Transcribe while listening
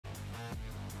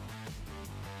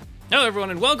Hello everyone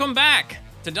and welcome back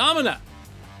to Domina.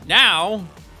 Now,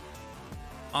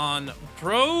 on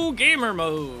Pro Gamer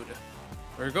Mode.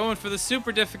 We're going for the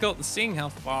super difficult and seeing how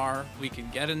far we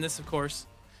can get in this, of course.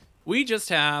 We just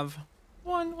have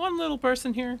one little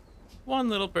person here. One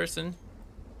little person.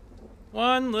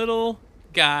 One little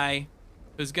guy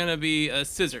who's gonna be a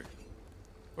scissor.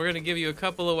 We're gonna give you a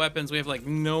couple of weapons. We have like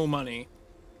no money.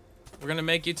 We're gonna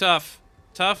make you tough.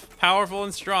 Tough, powerful,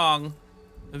 and strong.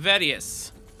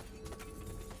 Vedius.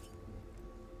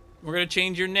 We're gonna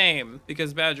change your name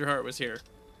because Badger Heart was here.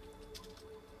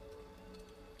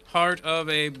 Heart of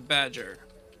a Badger.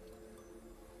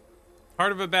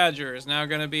 Heart of a Badger is now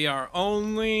gonna be our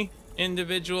only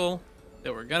individual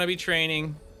that we're gonna be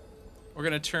training. We're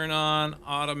gonna turn on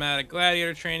automatic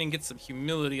gladiator training, get some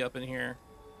humility up in here.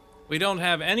 We don't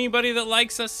have anybody that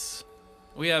likes us.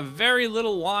 We have very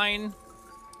little wine.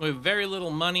 We have very little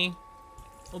money.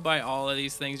 We'll buy all of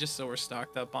these things just so we're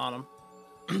stocked up on them.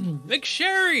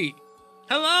 McSherry!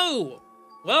 Hello!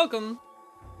 Welcome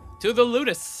to the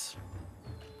Ludus.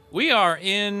 We are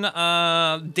in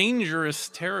dangerous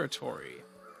territory.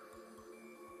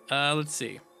 Let's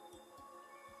see.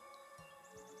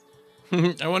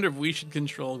 I wonder if we should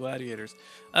control gladiators.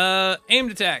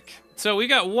 Aimed attack. So we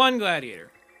got one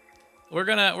gladiator. We're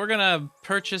gonna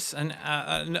purchase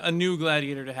a new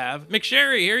gladiator to have.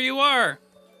 McSherry, here you are.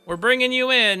 We're bringing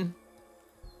you in.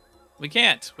 We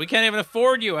can't even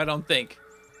afford you, I don't think.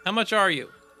 How much are you?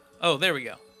 Oh, there we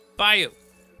go. Buy you.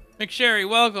 McSherry,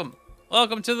 welcome.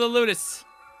 Welcome to the Ludus.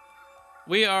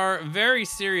 We are very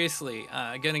seriously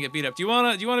gonna get beat up. Do you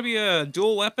wanna be a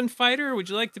dual weapon fighter, or would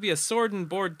you like to be a sword and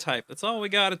board type? That's all we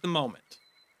got at the moment.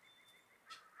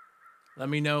 Let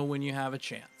me know when you have a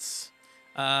chance.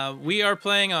 We are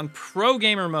playing on Pro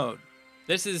Gamer Mode.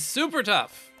 This is super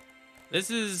tough.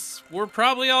 We're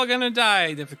probably all gonna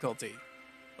die difficulty.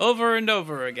 Over and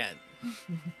over again.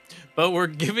 But we're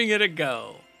giving it a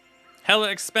go.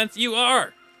 Hella expensive. You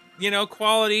are. You know,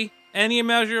 quality, any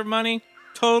measure of money,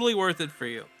 totally worth it for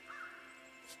you.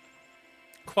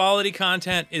 Quality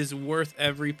content is worth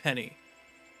every penny.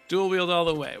 Dual wield all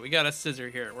the way. We got a scissor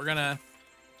here. We're gonna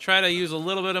try to use a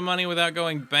little bit of money without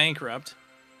going bankrupt.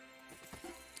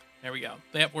 There we go.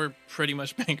 Yep, we're pretty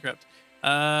much bankrupt.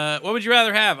 What would you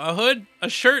rather have? A hood, a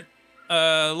shirt,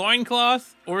 a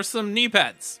loincloth, or some knee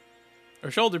pads?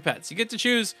 Or shoulder pads? You get to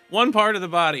choose one part of the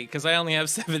body, because I only have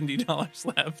 $70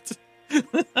 left.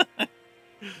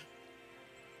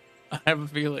 I have a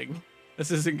feeling this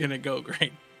isn't going to go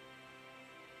great.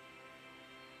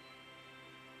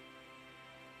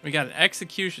 We got an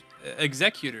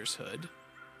executor's hood.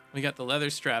 We got the leather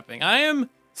strapping. I am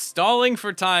stalling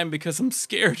for time because I'm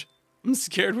scared. I'm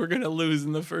scared we're going to lose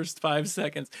in the first 5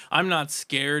 seconds. I'm not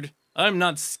scared. I'm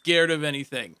not scared of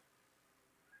anything.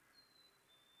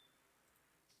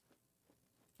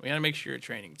 We got to make sure you're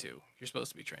training too. You're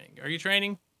supposed to be training. Are you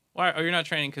training? Why? Oh, you're not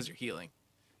training because you're healing.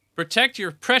 Protect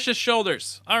your precious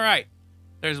shoulders. All right.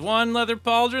 There's one leather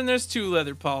pauldron. There's two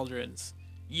leather pauldrons.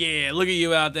 Yeah, look at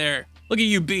you out there. Look at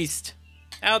you, beast.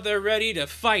 Out there ready to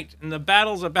fight. And the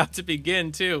battle's about to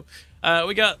begin too.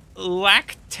 We got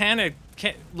Lactationist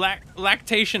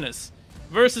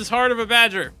versus Heart of a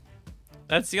Badger.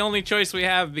 That's the only choice we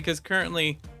have because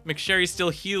currently McSherry's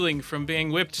still healing from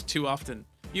being whipped too often.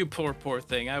 You poor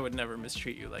thing. I would never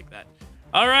mistreat you like that.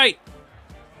 All right.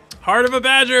 Heart of a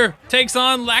Badger takes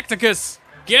on Lacticus.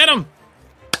 Get him.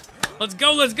 Let's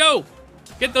go. Let's go.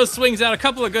 Get those swings out. A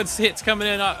couple of good hits coming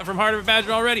in from Heart of a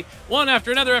Badger already. One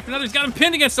after another after another. He's got him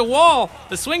pinned against the wall.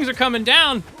 The swings are coming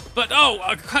down. But, oh,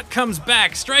 a cut comes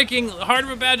back, striking Heart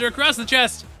of a Badger across the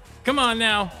chest. Come on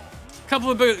now. A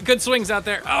couple of good swings out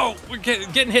there. Oh, we're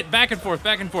getting hit back and forth,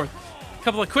 back and forth. A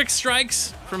couple of quick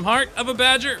strikes from Heart of a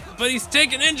Badger, but he's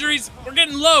taking injuries. We're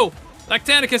getting low.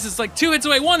 Lactanicus is like 2 hits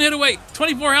away, 1 hit away,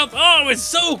 24 health. Oh, it's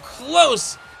so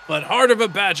close. But Heart of a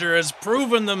Badger has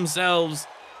proven themselves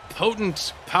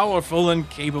potent, powerful, and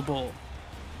capable.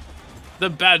 The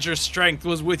Badger strength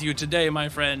was with you today, my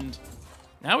friend.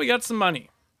 Now we got some money.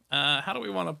 How do we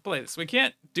want to play this? We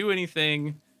can't do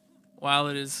anything while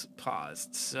it is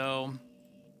paused, so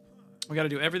we got to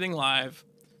do everything live.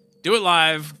 Do it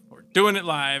live. We're doing it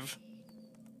live.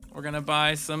 We're gonna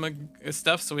buy some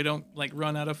stuff so we don't like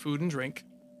run out of food and drink.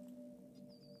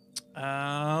 We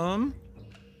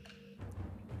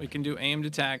can do aimed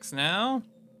attacks now.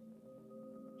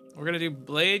 We're gonna do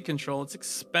blade control. It's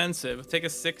expensive. It'll take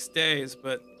us 6 days,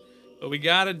 but we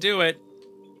gotta do it.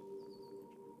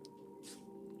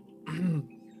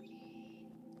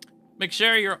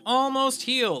 McSherry, you're almost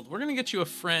healed. We're gonna get you a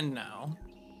friend now.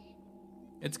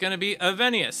 It's gonna be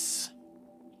Avenius.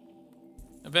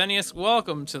 Avenius,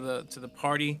 welcome to the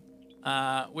party.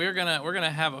 we're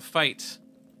gonna have a fight.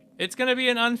 It's gonna be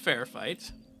an unfair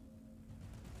fight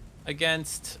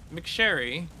against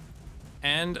McSherry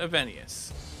and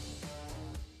Avenius.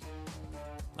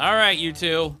 All right, you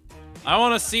two. I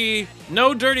want to see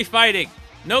no dirty fighting,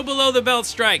 no below the belt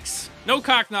strikes, no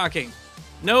cock knocking,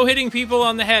 no hitting people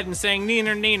on the head and saying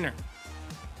neener neener.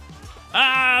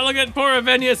 Ah, look at poor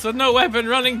Avenius with no weapon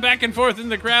running back and forth in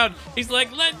the crowd. He's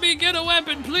like, let me get a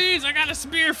weapon, please. I got a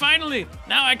spear finally.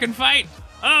 Now I can fight.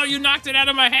 Oh, you knocked it out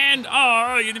of my hand.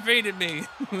 Oh, you defeated me.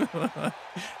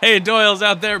 Hey, Doyle's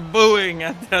out there booing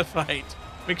at the fight.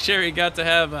 McSherry got to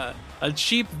have a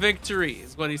cheap victory,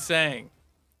 is what he's saying.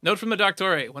 Note from the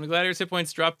Doctore. When a gladiator's hit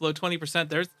points drop below 20%,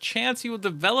 there's a chance he will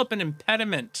develop an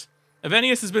impediment.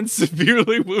 Avenius has been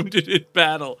severely wounded in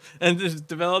battle and has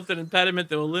developed an impediment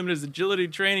that will limit his agility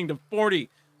training to 40.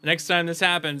 The next time this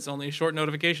happens, only a short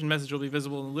notification message will be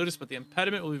visible in the Ludus, but the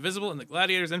impediment will be visible in the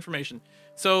gladiator's information.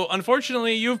 So,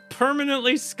 unfortunately, you've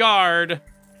permanently scarred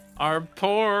our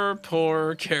poor,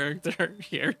 poor character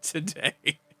here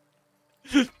today.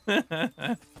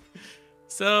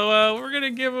 So, we're going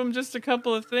to give him just a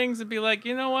couple of things and be like,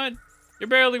 you know what? You're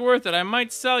barely worth it. I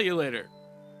might sell you later.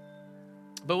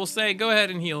 But we'll say, go ahead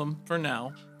and heal him for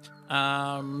now.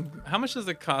 How much does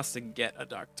it cost to get a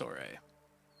Doctore?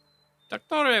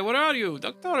 Doctore, where are you?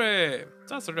 Doctore!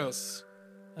 Sacerdos.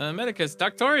 Medicus.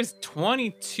 Doctore is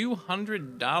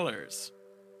 $2,200.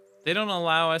 They don't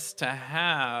allow us to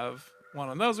have one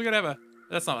of those. We gotta have a...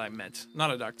 That's not what I meant.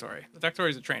 Not a Doctore. The Doctore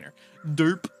is a trainer.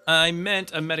 Derp. I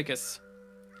meant a Medicus.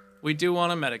 We do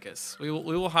want a Medicus. We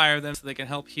will hire them so they can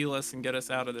help heal us and get us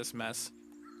out of this mess.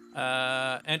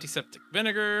 Antiseptic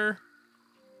vinegar.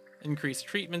 Increased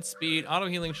treatment speed. Auto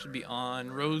healing should be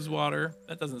on. Rose water.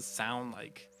 That doesn't sound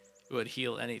like it would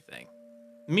heal anything.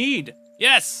 Mead.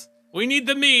 Yes! We need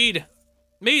the mead.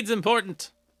 Mead's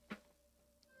important.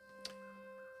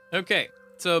 Okay.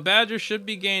 So Badger should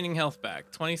be gaining health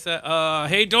back. 27.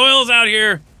 Hey, Doyle's out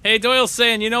here. Hey, Doyle's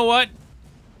saying, you know what?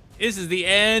 This is the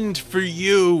end for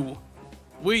you.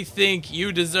 We think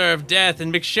you deserve death,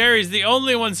 and McSherry's the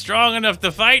only one strong enough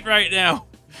to fight right now.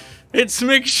 It's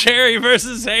McSherry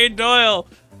versus Hey Doyle.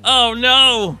 Oh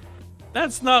no!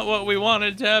 That's not what we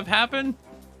wanted to have happen.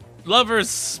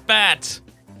 Lovers spat.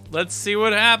 Let's see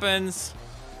what happens.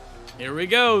 Here we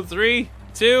go. 3,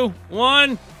 2,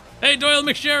 1. Hey, Doyle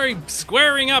McSherry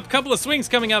squaring up. Couple of swings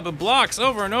coming up, but blocks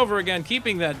over and over again,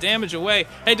 keeping that damage away.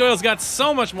 Hey, Doyle's got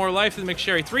so much more life than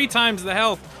McSherry. 3 times the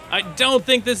health. I don't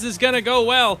think this is gonna go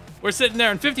well. We're sitting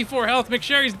there in 54 health.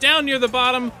 McSherry's down near the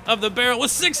bottom of the barrel with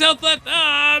 6 health left.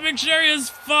 Ah, McSherry has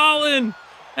fallen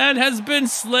and has been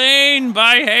slain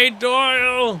by Hey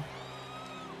Doyle.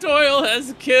 Doyle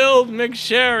has killed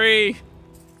McSherry.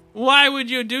 Why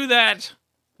would you do that?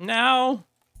 Now,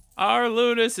 our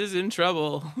Ludus is in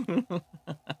trouble.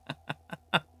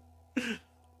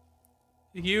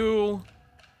 You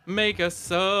make us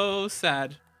so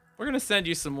sad. We're gonna send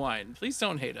you some wine. Please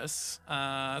don't hate us.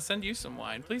 Send you some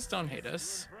wine. Please don't hate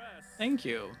us. Thank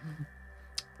you.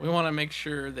 We want to make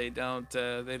sure they don't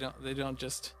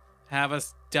just have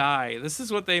us die. This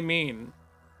is what they mean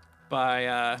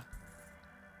by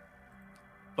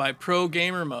pro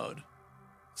gamer mode.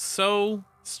 So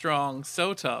strong,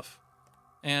 so tough.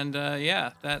 And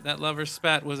yeah, that lover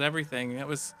spat was everything. That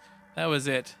was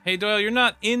it. Hey Doyle, you're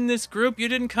not in this group. You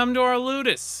didn't come to our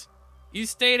Ludus. You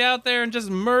stayed out there and just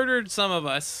murdered some of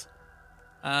us.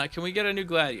 Can we get a new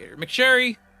gladiator?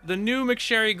 McSherry, the new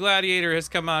McSherry gladiator has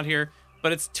come out here,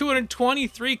 but it's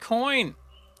 223 coin.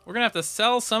 We're gonna have to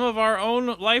sell some of our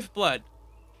own lifeblood.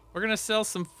 We're gonna sell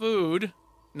some food.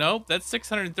 Nope, that's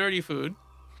 630 food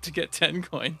to get 10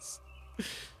 coins.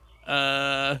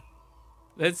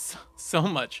 That's so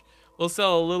much. We'll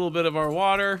sell a little bit of our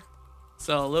water,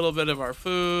 sell a little bit of our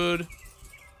food.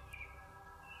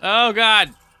 Oh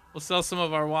God, we'll sell some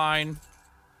of our wine.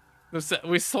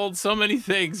 We sold so many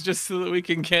things just so that we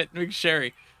can get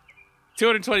McSherry.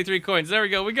 223 coins. There we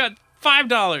go. We got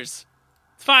 $5.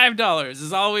 $5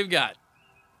 is all we've got.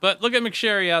 But look at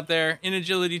McSherry out there in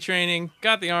agility training.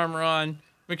 Got the armor on.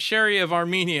 McSherry of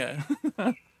Armenia.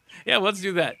 Yeah, let's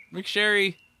do that.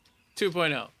 McSherry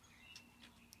 2.0.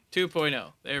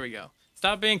 2.0. There we go.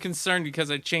 Stop being concerned because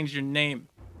I changed your name,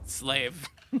 slave.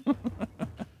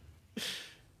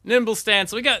 Nimble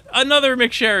stance. We got another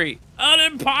McSherry. An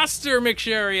imposter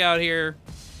McSherry out here.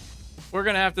 We're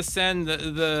going to have to send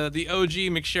the OG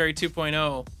McSherry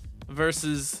 2.0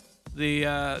 versus the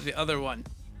other one.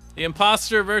 The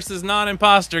imposter versus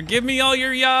non-imposter. Give me all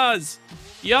your yaws.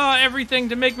 Yaw everything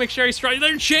to make McSherry strong.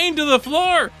 They're chained to the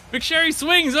floor. McSherry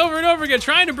swings over and over again,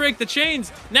 trying to break the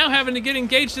chains. Now having to get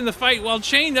engaged in the fight while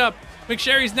chained up.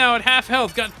 McSherry's now at half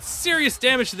health, got serious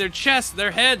damage to their chest,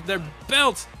 their head, their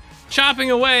belt,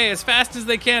 chopping away as fast as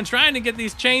they can, trying to get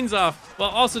these chains off, while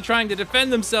also trying to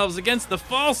defend themselves against the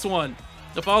false one.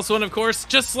 The false one, of course,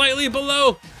 just slightly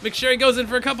below. McSherry goes in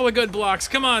for a couple of good blocks.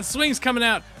 Come on, swings coming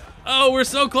out. Oh, we're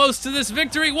so close to this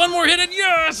victory. One more hit and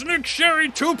yes, McSherry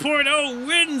 2.0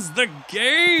 wins the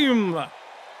game.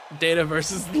 Data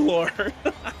versus lore.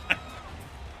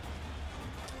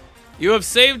 You have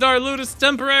saved our Ludus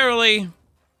temporarily,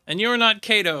 and you're not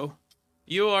Kato.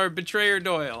 You are Betrayer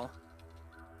Doyle.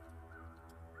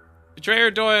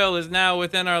 Betrayer Doyle is now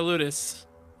within our Ludus,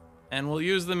 and we'll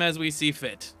use them as we see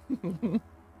fit. The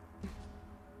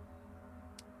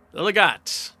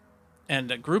Legat and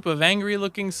a group of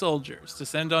angry-looking soldiers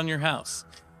descend on your house.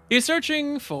 He is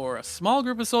searching for a small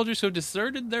group of soldiers who have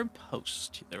deserted their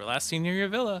post. They were last seen near your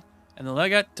villa, and the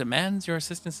Legat demands your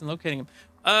assistance in locating him.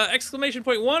 Exclamation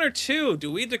point 1 or 2.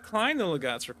 Do we decline the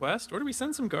Legat's request, or do we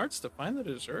send some guards to find the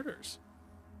deserters?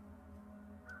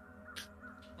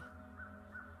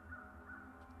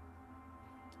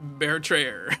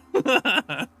 Betrayer.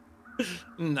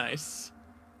 Nice.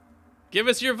 Give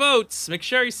us your votes.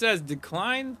 McSherry says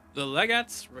decline the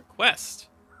Legat's request.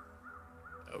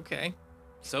 Okay.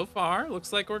 So far,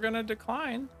 looks like we're gonna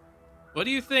decline. What do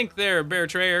you think there,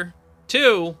 Betrayer?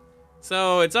 2.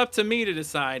 So it's up to me to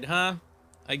decide, huh?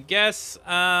 I guess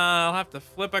I'll have to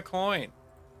flip a coin.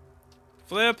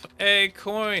 Flip a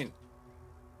coin.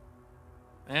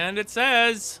 And it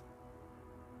says...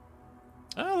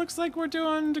 Oh, looks like we're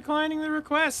doing declining the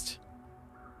request.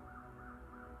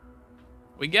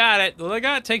 We got it. The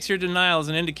Legat takes your denial as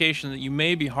an indication that you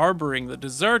may be harboring the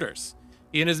deserters.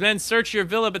 He and his men search your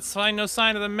villa but find no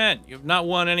sign of the men. You have not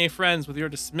won any friends with your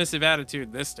dismissive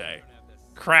attitude this day.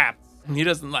 Crap. He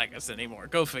doesn't like us anymore.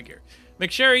 Go figure.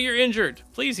 McSherry, you're injured.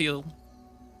 Please heal.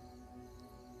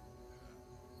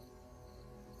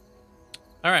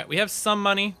 Alright, we have some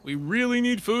money. We really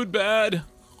need food bad.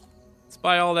 Let's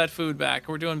buy all that food back.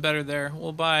 We're doing better there.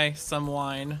 We'll buy some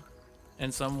wine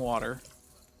and some water.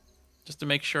 Just to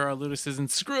make sure our Ludus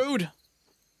isn't screwed.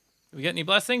 Did we get any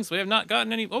blessings? We have not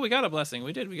gotten any. Oh, we got a blessing.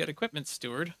 We did. We got equipment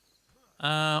steward.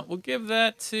 We'll give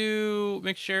that to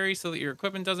McSherry so that your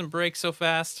equipment doesn't break so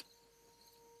fast.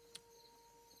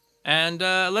 And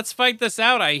let's fight this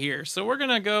out, I hear. So we're going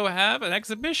to go have an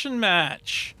exhibition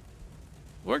match.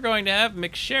 We're going to have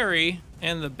McSherry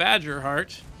and the Badger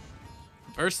Heart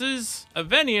versus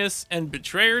Avenius and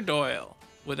Betrayer Doyle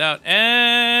without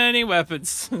any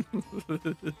weapons.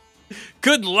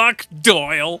 Good luck,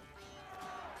 Doyle.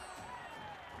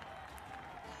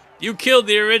 You killed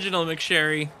the original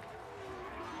McSherry.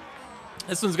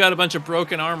 This one's got a bunch of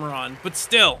broken armor on, but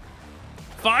still.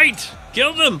 Fight!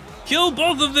 Kill them! Kill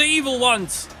both of the evil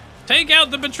ones! Take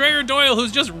out the Betrayer Doyle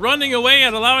who's just running away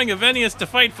and allowing Avenius to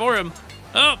fight for him.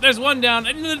 Oh, there's one down.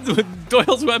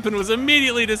 Doyle's weapon was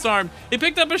immediately disarmed. He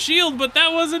picked up a shield, but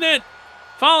that wasn't it.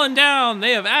 Fallen down,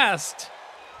 they have asked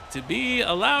to be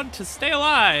allowed to stay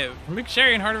alive.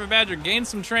 McSherry and Heart of a Badger gain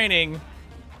some training,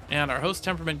 and our host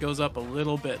temperament goes up a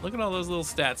little bit. Look at all those little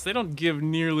stats. They don't give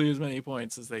nearly as many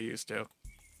points as they used to.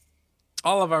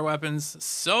 All of our weapons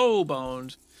so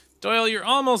boned. Doyle, you're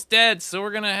almost dead, so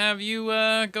we're gonna have you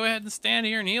go ahead and stand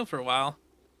here and heal for a while.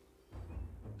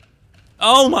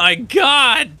 Oh my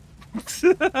god!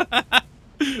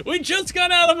 We just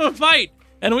got out of a fight,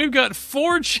 and we've got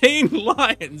 4 chained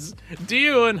lions,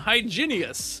 Dio and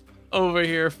Hygienius, over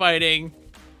here fighting.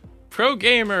 Pro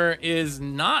Gamer is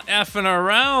not effing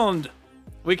around.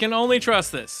 We can only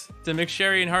trust this to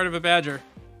McSherry and Heart of a Badger.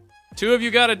 2 of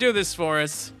you gotta do this for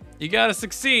us. You gotta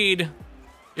succeed.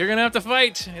 You're gonna have to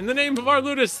fight in the name of our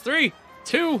Ludus. 3,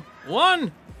 2,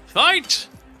 1, fight!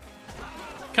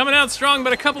 Coming out strong,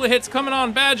 but a couple of hits coming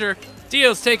on Badger.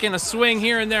 Dio's taking a swing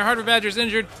here and there. Heart of Badger's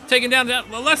injured, taken down to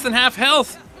less than half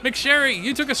health. McSherry,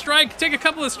 you took a strike. Take a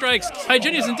couple of strikes.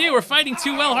 Hygienius and Dio are fighting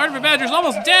too well. Heart of a Badger's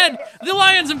almost dead. The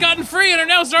lions have gotten free and are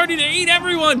now starting to eat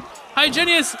everyone.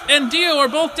 Hygienius and Dio are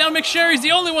both down. McSherry's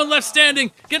the only one left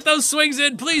standing. Get those swings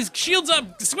in, please. Shields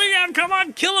up. Swing out. Come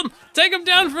on. Kill him. Take him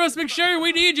down for us, McSherry.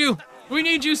 We need you. We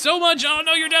need you so much. Oh,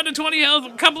 no, you're down to 20 health.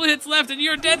 A couple of hits left, and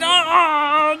you're dead.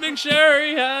 Oh,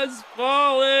 McSherry has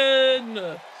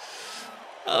fallen.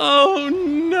 Oh,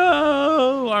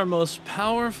 no. Our most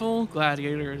powerful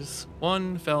gladiators.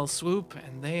 One fell swoop,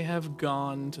 and they have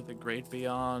gone to the great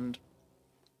beyond.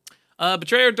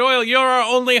 Betrayer Doyle, you're our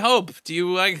only hope. Do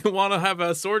you want to have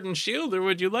a sword and shield, or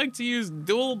would you like to use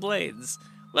dual blades?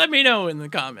 Let me know in the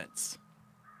comments.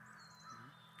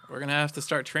 We're going to have to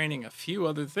start training a few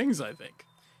other things, I think.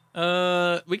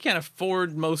 We can't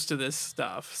afford most of this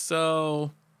stuff,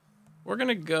 so We're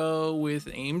gonna go with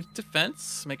aimed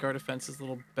defense. Make our defenses a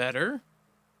little better.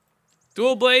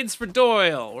 Dual blades for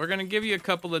Doyle. We're gonna give you a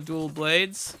couple of dual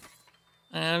blades.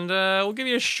 And we'll give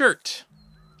you a shirt.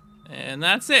 And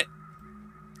that's it.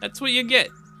 That's what you get.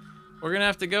 We're gonna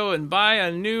have to go and buy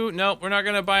a new... Nope, we're not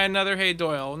gonna buy another Hey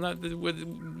Doyle.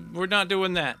 We're not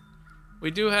doing that.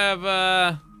 We do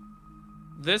have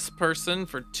this person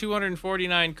for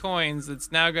 249 coins.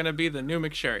 That's now gonna be the new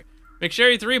McSherry.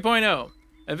 McSherry 3.0.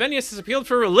 Evenius has appealed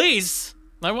for release.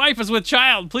 My wife is with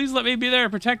child. Please let me be there to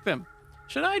protect them.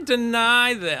 Should I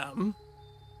deny them?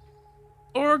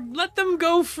 Or let them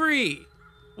go free?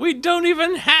 We don't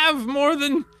even have more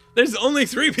than... There's only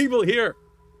 3 people here.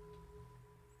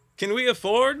 Can we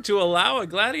afford to allow a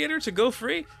gladiator to go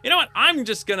free? You know what? I'm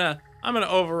gonna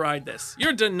override this.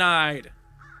 You're denied.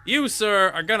 You, sir,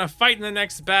 are gonna fight in the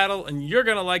next battle, and you're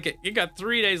gonna like it. You got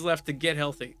 3 days left to get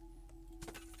healthy.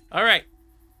 All right.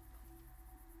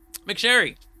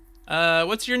 McSherry,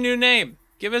 what's your new name?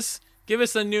 Give us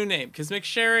a new name, because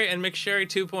McSherry and McSherry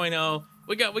 2.0,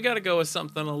 we got to go with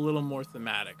something a little more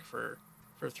thematic for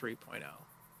 3.0.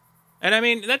 And I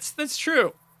mean, that's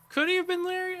true. Could he have been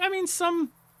Larry? I mean,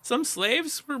 some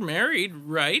slaves were married,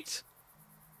 right?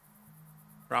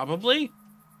 Probably.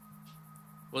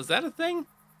 Was that a thing?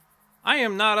 I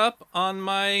am not up on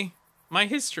my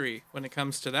history when it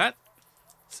comes to that,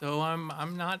 so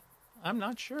I'm not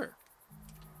sure.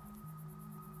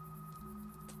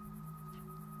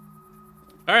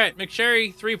 All right,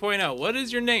 McSherry 3.0. What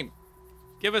is your name?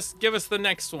 Give us the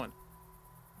next one.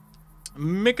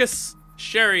 Micus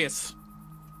Sharius.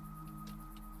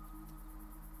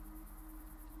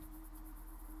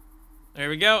 There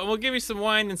we go. And we'll give you some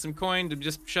wine and some coin to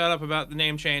just shut up about the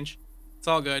name change. It's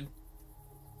all good.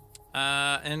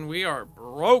 And we are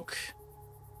broke.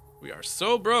 We are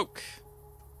so broke.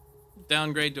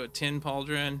 Downgrade to a tin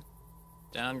pauldron.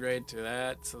 Downgrade to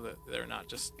that so that they're not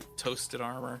just toasted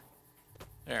armor.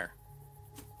 There.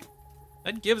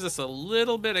 That gives us a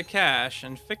little bit of cash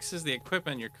and fixes the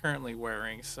equipment you're currently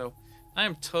wearing, so I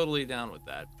am totally down with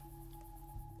that.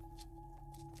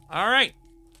 Alright.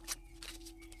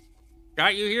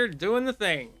 Got you here doing the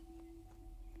thing.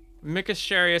 Micus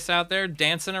Sharius out there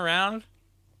dancing around,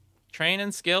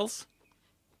 training skills.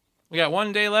 We got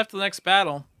 1 day left of the next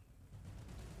battle.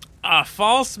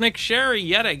 False McSherry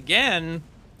yet again.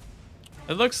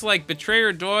 It looks like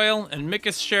Betrayer Doyle and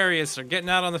Micus Sharius are getting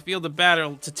out on the field of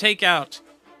battle to take out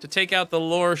the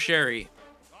Lore Sherry.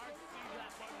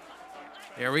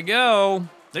 Here we go.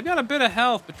 They've got a bit of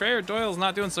health. Betrayer Doyle's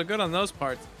not doing so good on those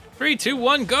parts. 3, 2,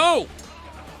 1, go!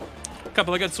 A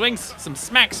couple of good swings, some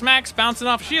smacks bouncing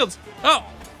off shields. Oh,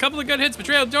 a couple of good hits.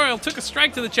 Betrayer Doyle took a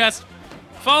strike to the chest.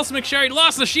 False McSherry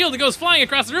lost the shield. It goes flying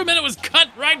across the room, and it was cut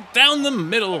right down the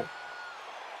middle.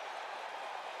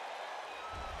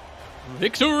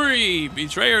 Victory!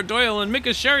 Betrayer Doyle and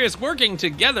Micus Sharius working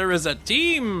together as a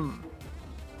team.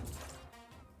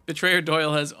 Betrayer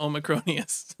Doyle has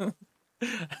Omicronius.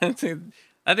 I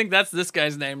think that's this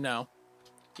guy's name now.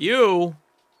 You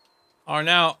are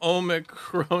now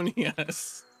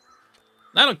Omicronius.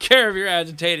 I don't care if you're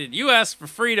agitated. You asked for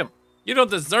freedom. You don't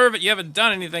deserve it. You haven't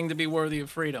done anything to be worthy of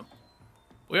freedom.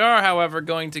 We are, however,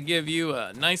 going to give you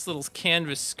a nice little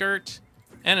canvas skirt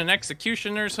and an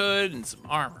executioner's hood and some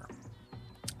armor.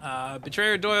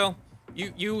 Betrayer Doyle,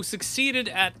 you succeeded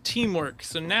at teamwork,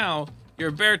 so now you're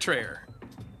a bear trayer.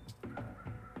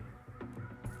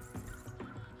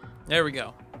 There we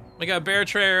go. We got a bear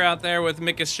trayer out there with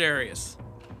Micus Sharius.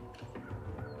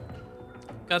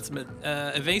 Got some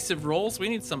evasive rolls. We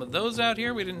need some of those out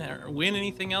here. We didn't win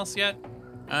anything else yet.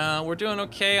 We're doing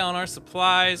okay on our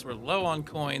supplies. We're low on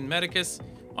coin. Medicus,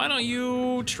 why don't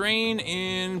you train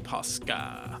in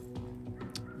Posca?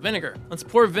 Vinegar. Let's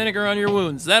pour vinegar on your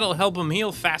wounds. That'll help them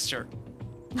heal faster.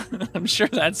 I'm sure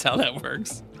that's how that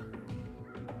works.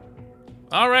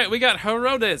 All right, we got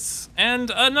Herodes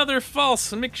and another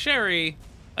false McSherry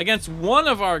against one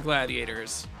of our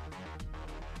gladiators.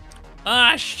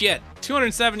 Ah, shit.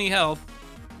 270 health.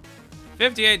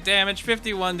 58 damage,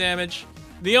 51 damage.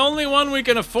 The only one we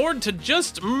can afford to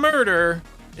just murder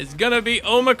is gonna be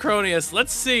Omicronius.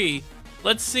 Let's see.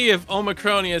 Let's see if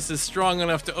Omicronius is strong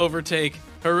enough to overtake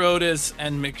Herodes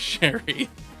and McSherry.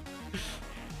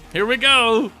 Here we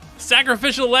go.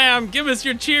 Sacrificial lamb, give us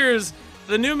your cheers.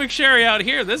 The new McSherry out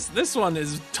here. This one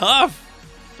is tough.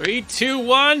 3, 2,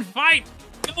 1, fight.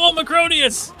 Go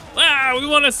Omicronius. Ah, we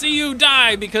want to see you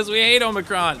die because we hate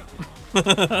Omicron.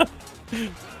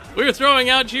 We're throwing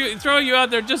you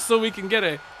out there just so we can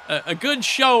get a good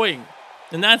showing.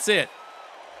 And that's it.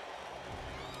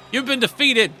 You've been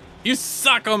defeated. You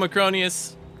suck,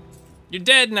 Omicronius. You're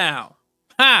dead now.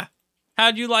 Ha!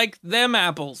 How'd you like them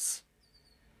apples?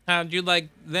 How'd you like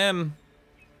them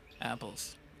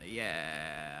apples?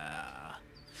 Yeah.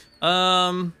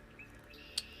 I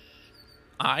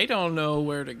don't know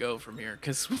where to go from here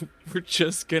because we're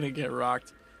just gonna get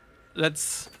rocked. There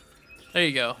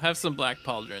you go. Have some black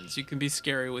pauldrons. You can be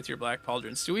scary with your black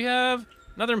pauldrons. Do we have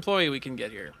another employee we can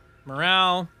get here?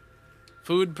 Morale,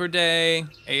 food per day,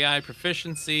 AI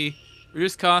proficiency,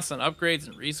 reduced costs on upgrades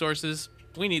and resources.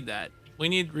 We need that. We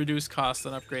need reduced costs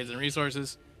on upgrades and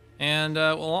resources. And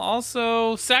we'll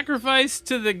also sacrifice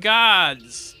to the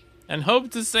gods and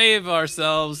hope to save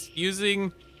ourselves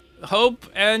using hope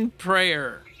and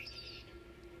prayer.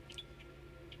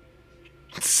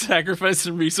 Sacrifice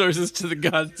some resources to the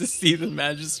gods to see the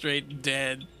magistrate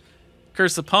dead.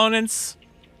 Curse opponents.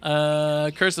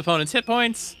 Curse opponents' hit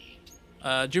points.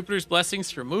 Jupiter's blessings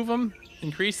to remove them.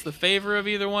 Increase the favor of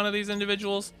either one of these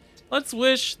individuals. Let's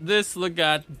wish this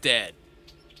Legat dead.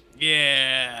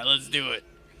 Yeah, let's do it.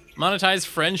 Monetize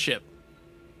friendship.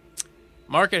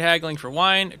 Market haggling for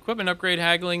wine, equipment upgrade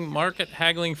haggling, market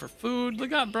haggling for food,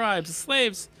 Legat bribes,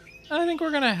 slaves. I think we're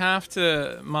gonna have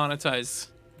to monetize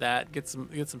that. Get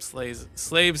some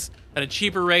slaves at a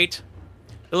cheaper rate.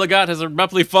 The Legat has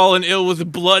abruptly fallen ill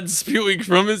with blood spewing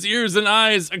from his ears and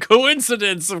eyes. A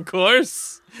coincidence, of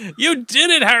course. You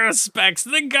did it, Haruspex.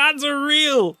 The gods are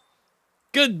real.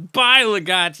 Goodbye,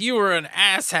 Legat. You were an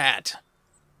asshat.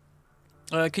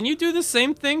 Can you do the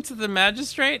same thing to the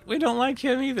magistrate? We don't like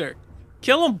him either.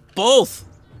 Kill them both.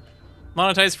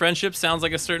 Monetize friendship sounds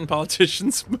like a certain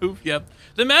politician's move. Yep.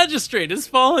 The magistrate has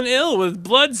fallen ill with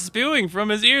blood spewing from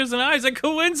his ears and eyes. A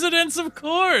coincidence, of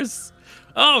course.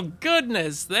 Oh,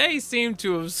 goodness. They seem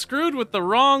to have screwed with the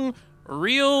wrong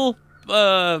real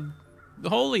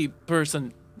holy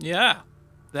person. Yeah,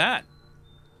 that.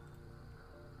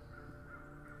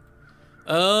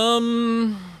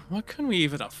 What can we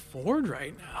even afford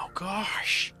right now?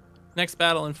 Gosh. Next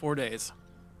battle in 4 days.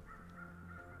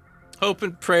 Hope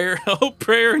and prayer. Hope,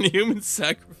 prayer, and human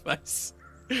sacrifice.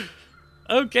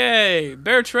 Okay.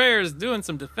 Bear Trayer is doing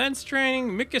some defense training.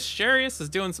 Mikasharius is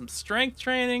doing some strength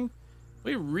training.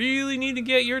 We really need to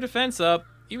get your defense up.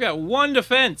 You got 1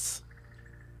 defense.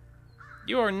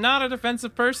 You are not a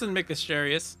defensive person,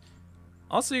 Mikasharius.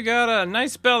 Also, you got a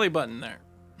nice belly button there.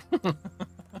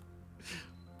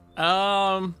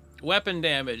 Weapon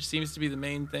damage seems to be the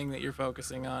main thing that you're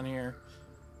focusing on here.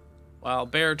 While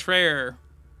Bear Trayer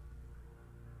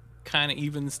kind of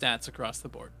even stats across the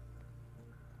board.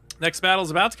 Next battle's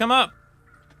about to come up.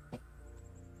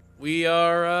 We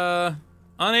are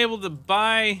unable to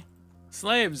buy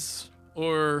slaves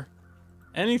or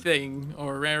anything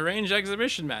or arrange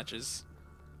exhibition matches.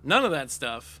 None of that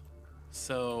stuff.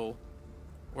 So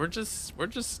we're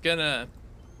just gonna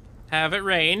have it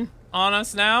rain on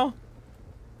us now.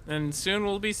 And soon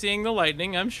we'll be seeing the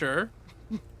lightning, I'm sure.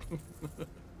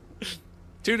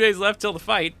 2 days left till the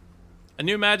fight. A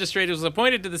new magistrate was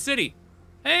appointed to the city.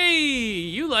 Hey,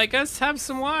 you like us? Have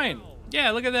some wine. Yeah,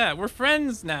 look at that. We're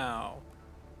friends now.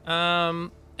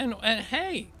 And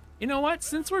hey, you know what?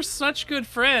 Since we're such good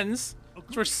friends,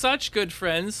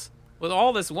 with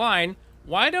all this wine,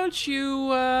 why don't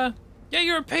you, yeah,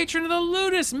 you're a patron of the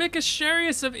Ludus,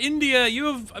 Mikasharius of India. You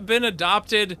have been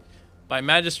adopted by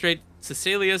Magistrate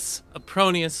Cecilius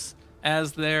Apronius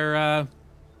as their,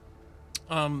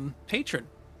 patron.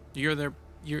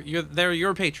 They're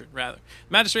your patron, rather.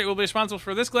 Magistrate will be responsible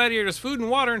for this gladiator's food and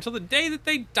water until the day that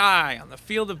they die on the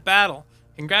field of battle.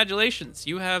 Congratulations,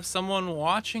 you have someone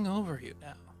watching over you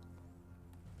now.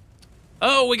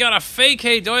 Oh, we got a fake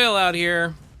Hey Doyle out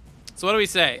here. So what do we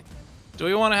say? Do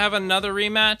we want to have another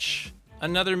rematch?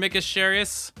 Another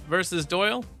Mikasharius versus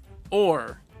Doyle?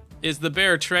 Or is the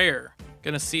Bear Trayer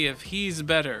gonna see if he's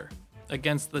better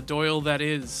against the Doyle that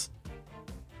is?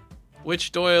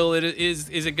 Which Doyle is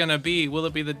it gonna be? Will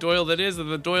it be the Doyle that is or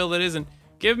the Doyle that isn't?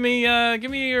 Give me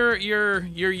your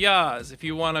yas if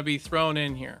you want to be thrown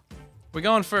in here. We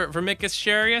going for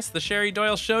Mikasharius, the Sherry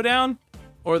Doyle showdown,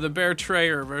 or the Bear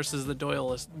Trayer versus the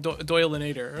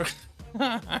Doyleinator?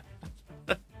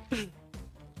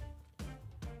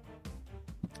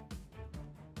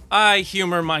 I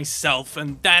humor myself,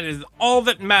 and that is all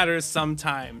that matters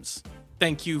sometimes.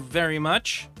 Thank you very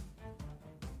much.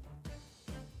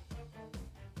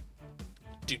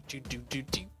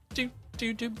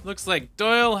 Looks like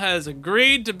Doyle has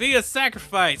agreed to be a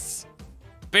sacrifice.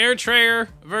 Bear Trayer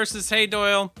versus Hey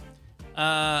Doyle.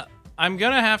 I'm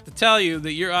gonna have to tell you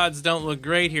that your odds don't look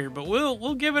great here, but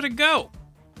we'll give it a go.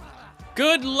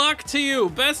 Good luck to you.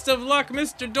 Best of luck,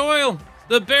 Mr. Doyle.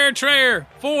 The Bear Trayer.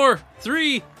 4,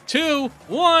 3, 2,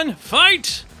 1,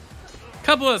 fight!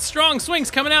 couple of strong swings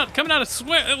coming out of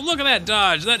look at that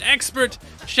dodge, that expert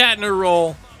Shatner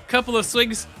roll. Couple of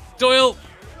swings. Doyle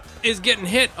is getting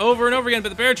hit over and over again, but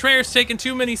the Bear Trayer's taking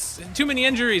too many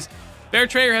injuries. Bear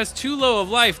Trayer has too low of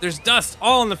life. There's dust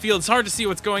all in the field. It's hard to see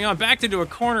what's going on. Backed into a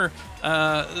corner.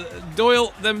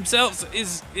 Doyle themselves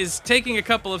is taking a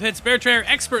couple of hits. Bear Trayer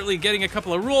expertly getting a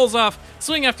couple of rolls off.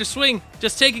 Swing after swing,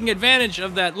 just taking advantage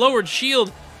of that lowered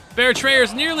shield. Bear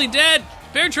Trayer's nearly dead.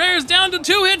 Bear Trayer's down to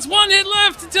 2 hits, 1 hit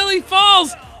left until he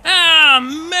falls. Ah,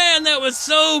 man, that was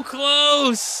so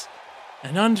close.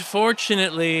 And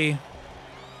unfortunately,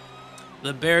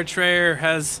 the Bear Trayer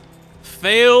has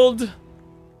failed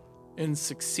in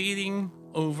succeeding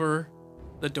over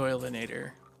the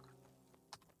Doyleinator.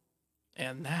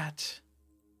 And that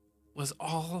was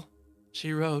all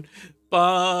she wrote.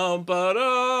 Bum,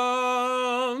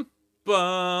 ba-dum,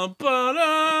 bum, ba-dum.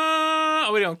 Oh,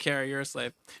 we don't care, you're a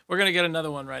slave. We're gonna get another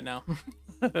one right now.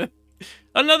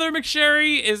 Another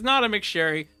McSherry is not a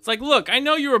McSherry. It's like, look, I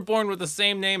know you were born with the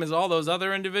same name as all those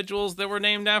other individuals that were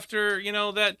named after, you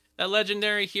know, that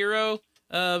legendary hero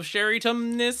of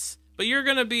Sherrytumness, but you're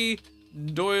gonna be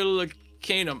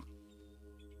Doyle-Canum.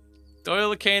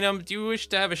 Doyle-Canum, do you wish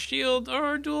to have a shield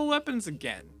or dual weapons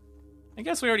again? I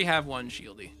guess we already have one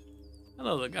shieldy.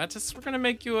 Hello, Legatus. We're gonna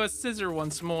make you a scissor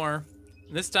once more.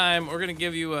 And this time, we're gonna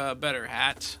give you a better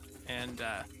hat and,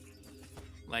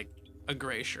 like, a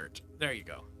gray shirt. There you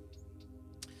go.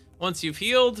 Once you've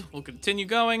healed, we'll continue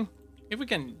going. If we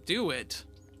can do it,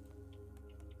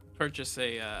 purchase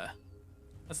a,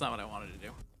 that's not what I wanted to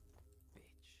do.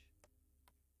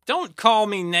 Don't call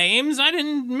me names. I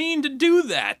didn't mean to do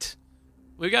that.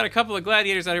 We got a couple of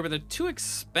gladiators out here, but they're too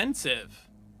expensive.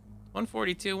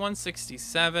 142,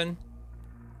 167.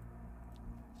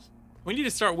 We need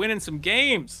to start winning some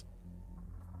games.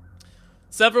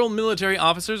 Several military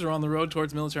officers are on the road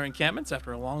towards military encampments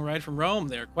after a long ride from Rome.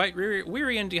 They are quite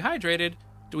weary and dehydrated.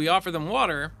 Do we offer them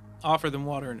water? Offer them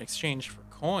water in exchange for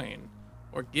coin.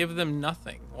 Or give them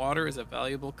nothing. Water is a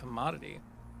valuable commodity.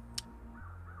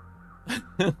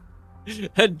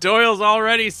 Doyle's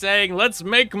already saying, let's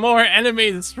make more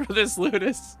enemies for this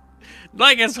Ludus.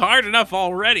 Like it's hard enough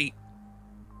already.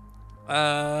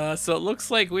 So it looks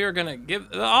like we are gonna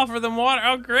offer them water.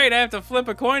 Oh great, I have to flip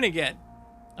a coin again.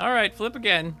 Alright, flip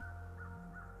again.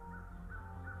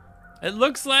 It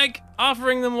looks like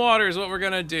offering them water is what we're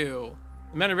gonna do.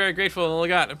 The men are very grateful and the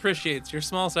Legat appreciates your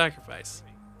small sacrifice.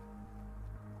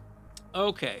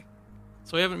 Okay.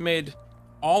 So we haven't made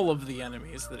all of the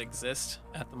enemies that exist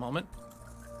at the moment.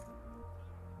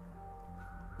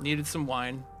 Needed some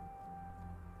wine.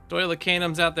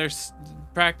 Doyle-Canum's out there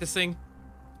practicing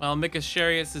while Micus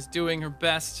Sharius is doing her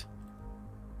best.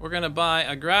 We're gonna buy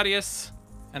a Gratius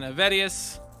and a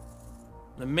Vetius.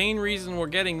 The main reason we're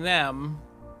getting them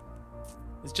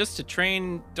is just to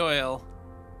train Doyle.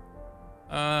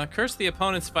 Curse the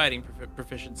opponent's fighting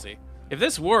proficiency. If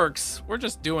this works, we're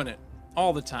just doing it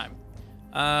all the time.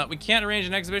 We can't arrange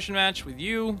an exhibition match with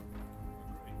you.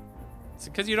 Is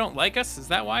it because you don't like us? Is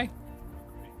that why?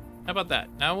 How about that?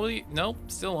 Now will you? Nope,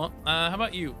 still won't. How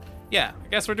about you? Yeah, I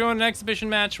guess we're doing an exhibition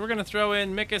match. We're gonna throw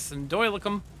in Micus and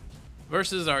Doylecum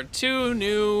versus our 2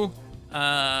 new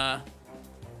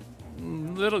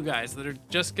little guys that are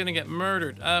just gonna get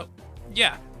murdered.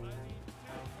 Yeah.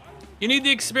 You need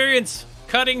the experience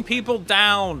cutting people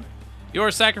down.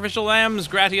 Your sacrificial lambs,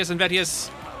 Gratius and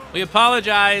Vetius. We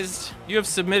apologized. You have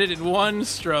submitted in 1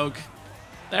 stroke.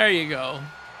 There you go.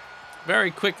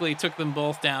 Very quickly took them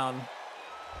both down.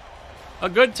 A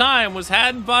good time was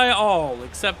had by all,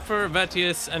 except for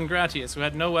Vetius and Gratius, who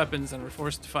had no weapons and were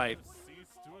forced to fight.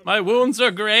 My wounds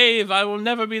are grave. I will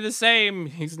never be the same.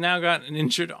 He's now got an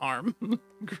injured arm.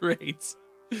 Great.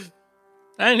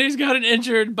 And he's got an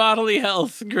injured bodily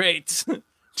health. Great.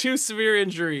 2 severe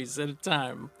injuries at a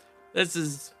time. This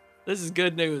is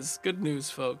good news. Good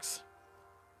news, folks.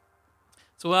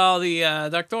 So while the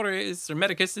Doctorius, or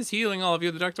Medicus, is healing all of you,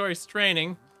 the Doctorius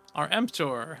training our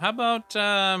Emptor. How about,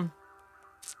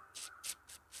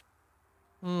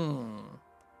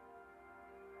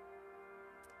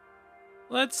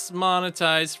 let's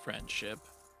monetize friendship.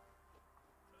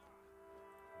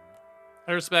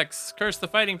 I respects. Curse the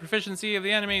fighting proficiency of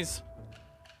the enemies.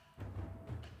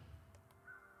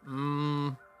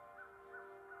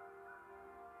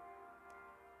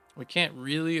 We can't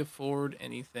really afford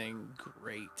anything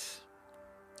great.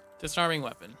 Disarming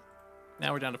weapon.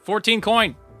 Now we're down to 14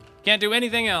 coin. Can't do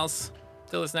anything else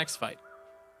till this next fight.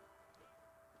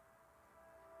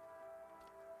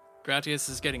 Gratius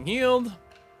is getting healed.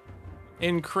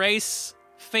 Increase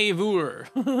favor.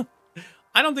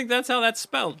 I don't think that's how that's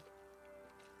spelled.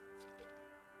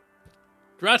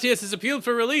 Gratius has appealed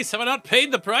for release. Have I not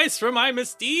paid the price for my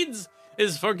misdeeds?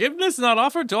 Is forgiveness not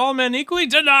offered to all men equally?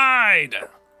 Denied!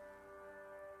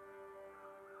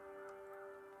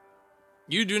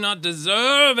 You do not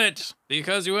deserve it,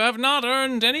 because you have not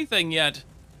earned anything yet.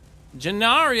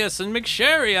 Gennarius and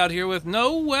McSherry out here with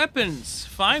no weapons.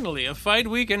 Finally, a fight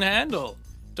we can handle.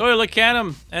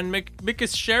 Doylecanum and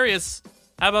McSherius,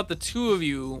 how about the two of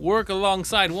you work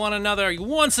alongside one another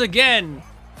once again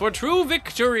for true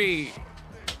victory?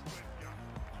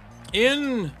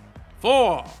 In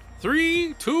 4,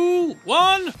 3, 2,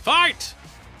 1, fight!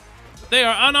 They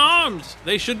are unarmed.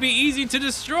 They should be easy to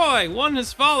destroy. One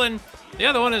has fallen. The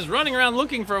other one is running around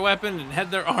looking for a weapon and had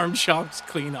their arm chopped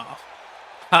clean off.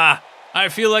 Ha! I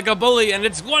feel like a bully and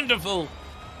it's wonderful!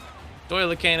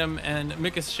 Doylecanum and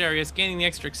Micasharius gaining the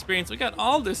extra experience. We got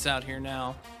Aldous out here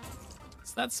now.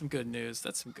 So that's some good news.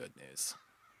 That's some good news.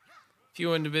 A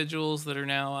few individuals that are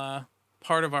now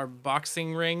part of our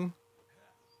boxing ring.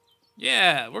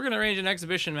 Yeah, we're going to arrange an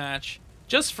exhibition match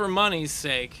just for money's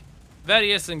sake.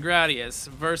 Vedius and Gratius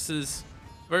versus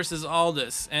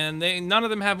Aldous, and none of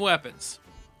them have weapons.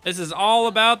 This is all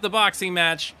about the boxing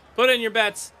match. Put in your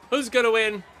bets. Who's gonna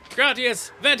win?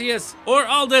 Gratius, Vetius, or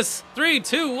Aldous? 3,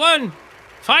 2, 1,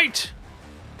 fight!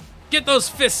 Get those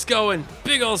fists going.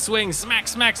 Big ol' swings. Smack,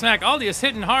 smack, smack. Aldous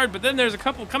hitting hard, but then there's a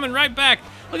couple coming right back.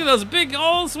 Look at those big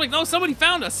ol' swings. Oh, somebody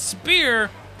found a spear.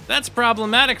 That's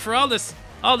problematic for Aldous.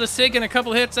 Aldous taking a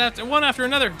couple hits one after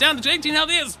another. Down to 18 health.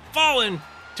 He is fallen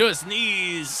to his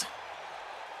knees.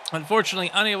 Unfortunately,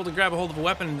 unable to grab a hold of a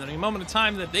weapon in a moment of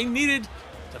time that they needed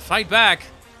to fight back.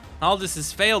 Aldous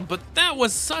has failed, but that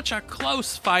was such a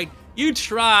close fight. You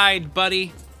tried,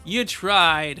 buddy. You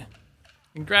tried.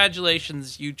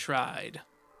 Congratulations, you tried.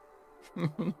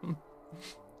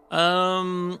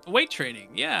 Weight training,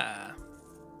 yeah.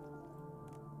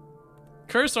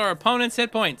 Curse our opponent's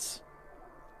hit points.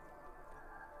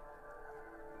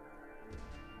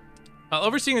 While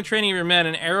overseeing the training of your men,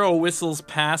 an arrow whistles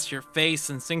past your face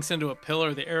and sinks into a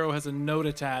pillar. The arrow has a note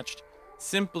attached.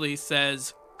 Simply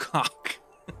says, cock.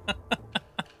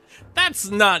 That's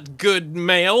not good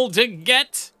mail to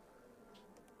get.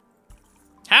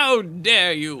 How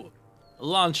dare you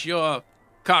launch your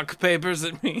cock papers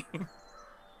at me?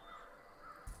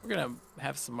 We're gonna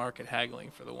have some market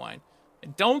haggling for the wine. I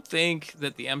don't think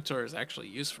that the Emptor is actually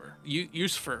useful.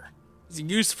 It's a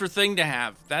useful thing to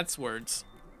have. That's words.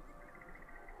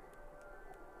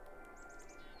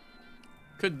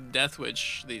 Could death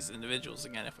witch these individuals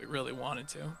again if we really wanted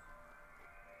to.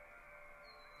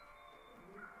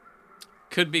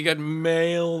 Could be good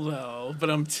mail though, but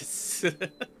I'm just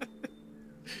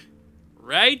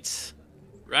right.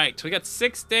 We got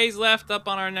 6 days left up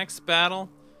on our next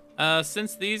battle.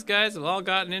 Since these guys have all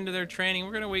gotten into their training,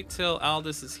 we're gonna wait till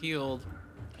Aldous is healed,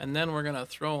 and then we're gonna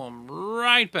throw them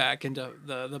right back into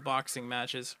the boxing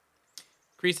matches.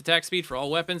 Increased attack speed for all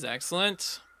weapons,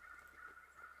 excellent.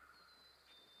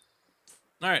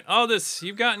 All right, Aldous,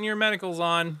 you've gotten your medicals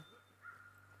on.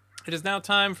 It is now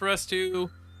time for us to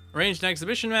arrange an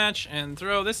exhibition match and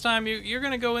throw. This time you're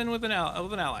gonna go in with an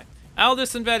ally.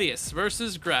 Aldous and Vetius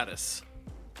versus Gratis.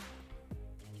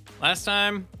 Last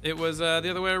time it was the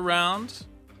other way around.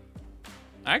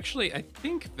 Actually, I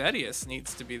think Vetius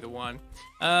needs to be the one.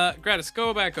 Gratis,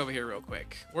 go back over here real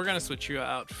quick. We're gonna switch you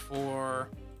out for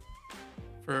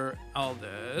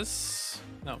Aldous.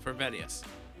 No, for Vetius.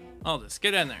 Aldous,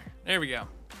 get in there. There we go.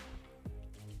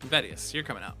 Vetius, you're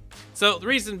coming out. So the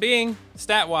reason being,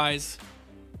 stat-wise,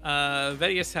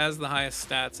 Vetius has the highest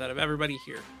stats out of everybody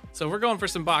here. So we're going for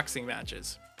some boxing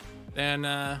matches. Then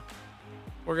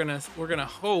we're gonna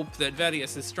hope that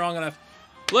Vetius is strong enough.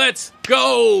 Let's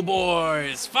go,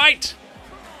 boys! Fight!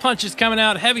 Punches coming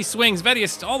out, heavy swings.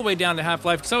 Vetius all the way down to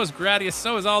half-life. So is Gratius,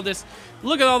 so is Aldous.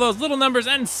 Look at all those little numbers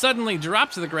and suddenly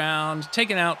drop to the ground,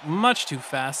 taken out much too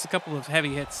fast. A couple of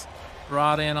heavy hits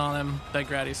brought in on him by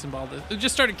Gratius and Aldous. It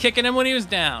just started kicking him when he was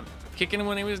down.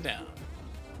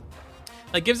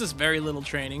 That gives us very little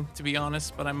training, to be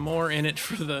honest, but I'm more in it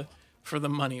for the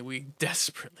money we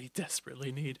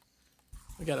desperately need.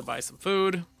 We gotta buy some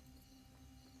food.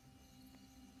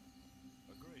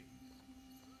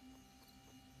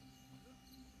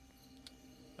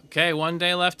 Okay, 1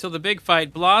 day left till the big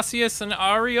fight. Blasius and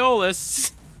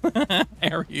Areolus.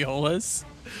 Areolus.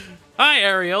 Hi,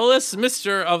 Areolus,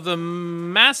 Mr. of the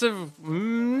massive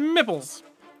mipples.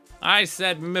 I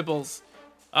said mipples.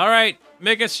 All right,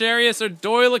 Micasharius or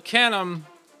Doylecanum,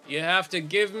 you have to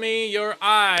give me your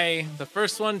eye. The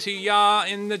first one to yaw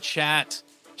in the chat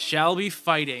shall be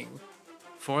fighting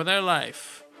for their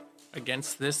life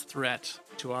against this threat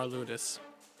to our Ludus.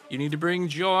 You need to bring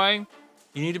joy.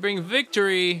 You need to bring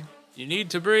victory. You need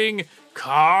to bring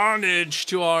carnage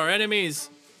to our enemies.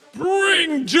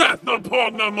 Bring death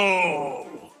upon them all!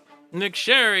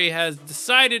 McSherry has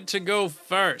decided to go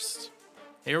first.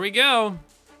 Here we go.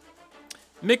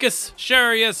 Micus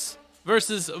Sharius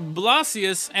versus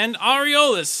Blasius and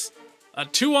Aureolus. A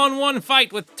 2-on-1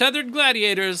 fight with tethered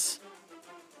gladiators.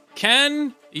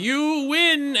 Can you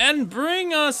win and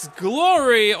bring us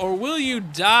glory, or will you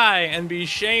die and be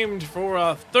shamed for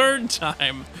a third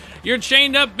time? You're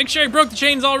chained up. McSherry broke the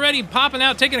chains already, popping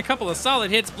out, taking a couple of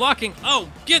solid hits, blocking. Oh,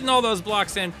 getting all those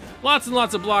blocks in. Lots and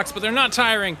lots of blocks, but they're not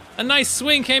tiring. A nice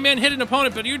swing came in, hit an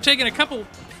opponent, but you're taking a couple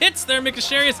hits there,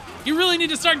 McSherry. You really need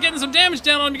to start getting some damage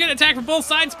down on him. You're getting attacked from both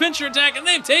sides, pincher attack, and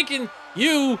they've taken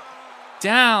you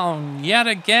down yet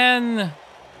again.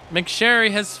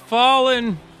 McSherry has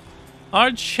fallen.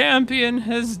 Our champion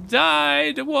has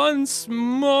died once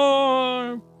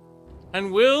more.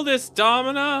 And will this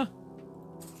Domina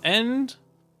end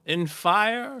in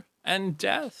fire and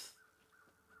death?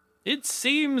 It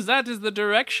seems that is the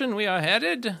direction we are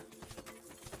headed.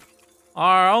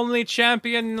 Our only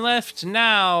champion left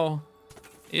now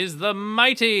is the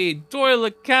mighty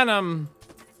Doyle-Canham,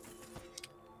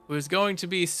 who is going to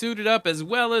be suited up as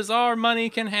well as our money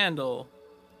can handle.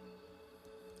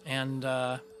 And,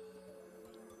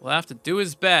 will have to do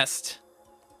his best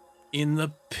in the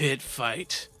pit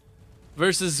fight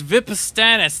versus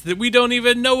Vipastanis that we don't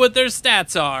even know what their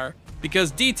stats are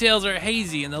because details are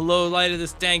hazy in the low light of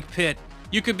this dank pit.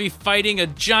 You could be fighting a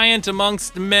giant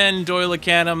amongst men,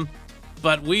 Doyle-Canham,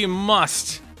 but we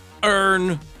must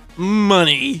earn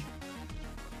money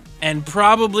and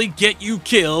probably get you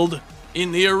killed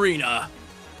in the arena.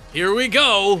 Here we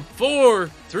go. 4,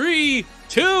 3,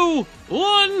 2,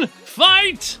 1,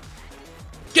 fight!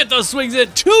 Get those swings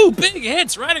in. 2 big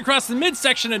hits right across the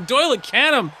midsection, and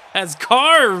Doyle-Canham has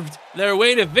carved their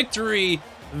way to victory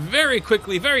very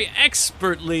quickly, very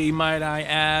expertly, might I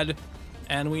add.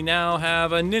 And we now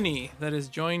have a ninny that has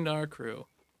joined our crew.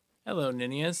 Hello,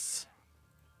 Ninius.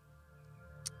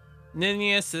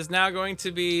 Ninius is now going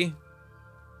to be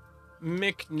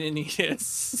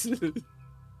McNinius.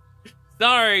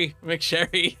 Sorry,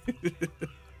 McSherry.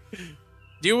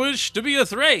 Do you wish to be a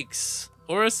Thrakes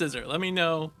or a Scissor? Let me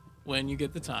know when you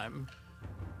get the time.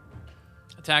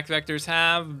 Attack vectors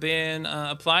have been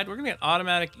applied. We're going to get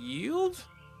automatic yield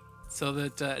so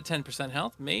that 10%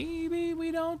 health. Maybe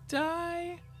we don't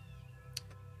die.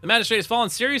 The magistrate has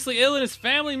fallen seriously ill and his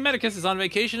family medicus is on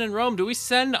vacation in Rome. Do we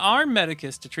send our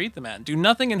medicus to treat the man? Do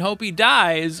nothing and hope he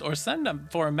dies, or send him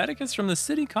for a medicus from the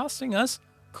city costing us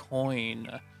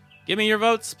coin? Give me your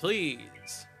votes, please.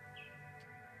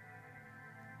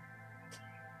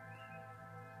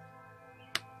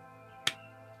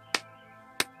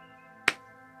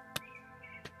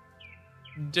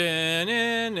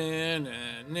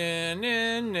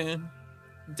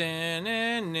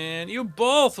 You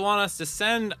both want us to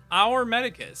send our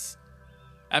medicus.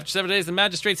 After 7 days, the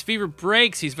magistrate's fever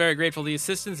breaks. He's very grateful for the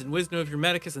assistance and wisdom of your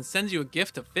medicus and sends you a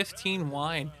gift of 15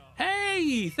 wine.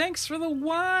 Hey, thanks for the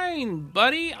wine,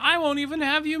 buddy. I won't even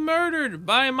have you murdered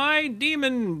by my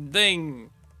demon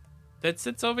thing that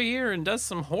sits over here and does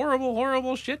some horrible,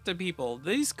 horrible shit to people.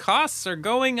 These costs are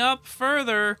going up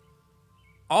further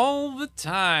all the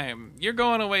time. You're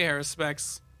going away,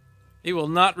 Harrispecs. He will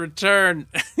not return.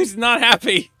 He's not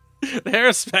happy. The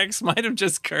Harrispecs might have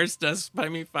just cursed us by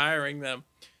me firing them.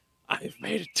 I've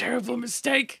made a terrible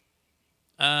mistake.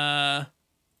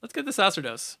 Let's get the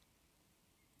Sacerdos.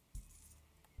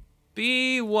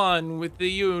 Be one with the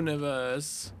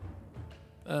universe.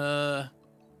 Occasionally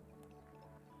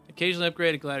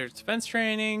upgrade a gladiator's defense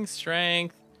training,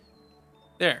 strength.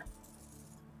 There.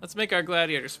 Let's make our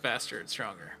gladiators faster and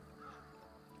stronger.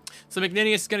 So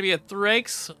McNinius is going to be a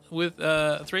Thrakes with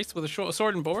a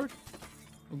sword and board.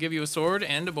 We'll give you a sword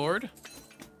and a board.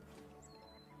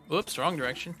 Whoops, wrong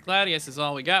direction. Gladius is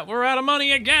all we got. We're out of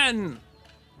money again.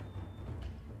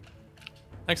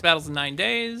 Next battle's in 9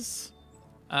 days.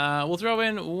 We'll throw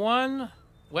in one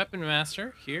weapon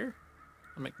master here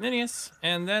on McNinius,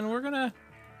 and then we're gonna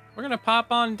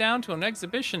pop on down to an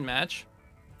exhibition match,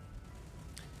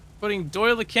 putting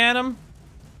Doyle-Canham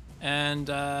and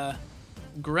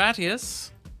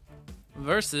Gratius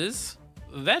versus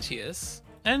Vetius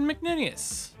and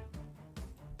McNinius.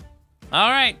 All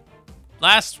right,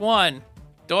 last one.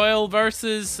 Doyle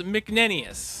versus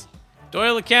McNinius.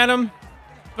 Doyle-Canham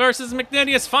versus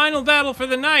McNinius. Final battle for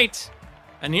the night.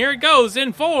 And here it goes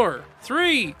in 4,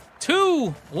 3,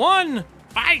 2, 1,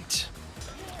 fight!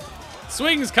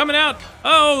 Swings coming out.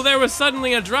 Oh, there was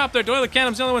suddenly a drop there.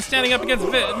 Doyle-Canham's the only one standing up against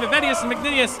Vetius and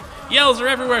McNinius. Yells are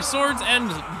everywhere. Swords and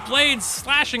blades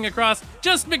slashing across.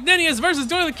 Just McNinius versus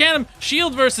Doily Cannon.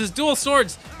 Shield versus dual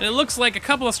swords. And it looks like a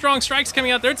couple of strong strikes coming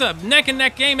out there. It's a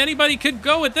neck-and-neck game. Anybody could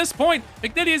go at this point.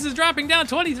 McNinius is dropping down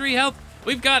 23 health.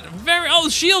 We've got oh,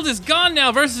 shield is gone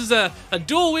now versus a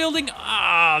dual wielding.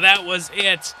 Ah, that was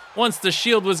it. Once the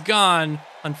shield was gone,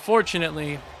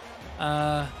 unfortunately,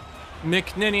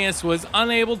 McNinius was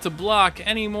unable to block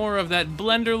any more of that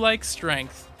blender-like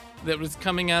strength that was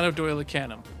coming out of Doyle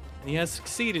Canham. And he has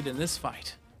succeeded in this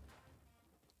fight.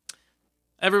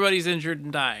 Everybody's injured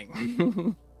and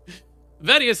dying.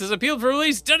 Vedius has appealed for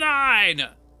release denied.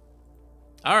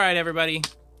 All right, everybody.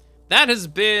 That has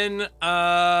been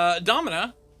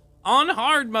Domina on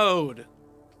hard mode.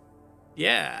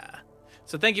 Yeah.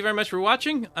 So thank you very much for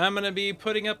watching. I'm going to be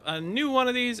putting up a new one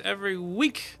of these every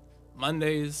week.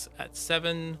 Mondays at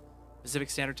 7 Pacific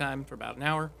Standard Time for about an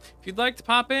hour. If you'd like to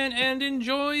pop in and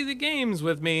enjoy the games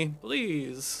with me,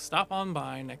 please stop on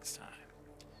by next time.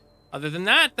 Other than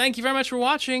that, thank you very much for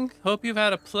watching. Hope you've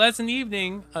had a pleasant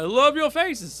evening. I love your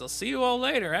faces. I'll see you all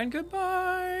later, and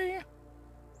goodbye.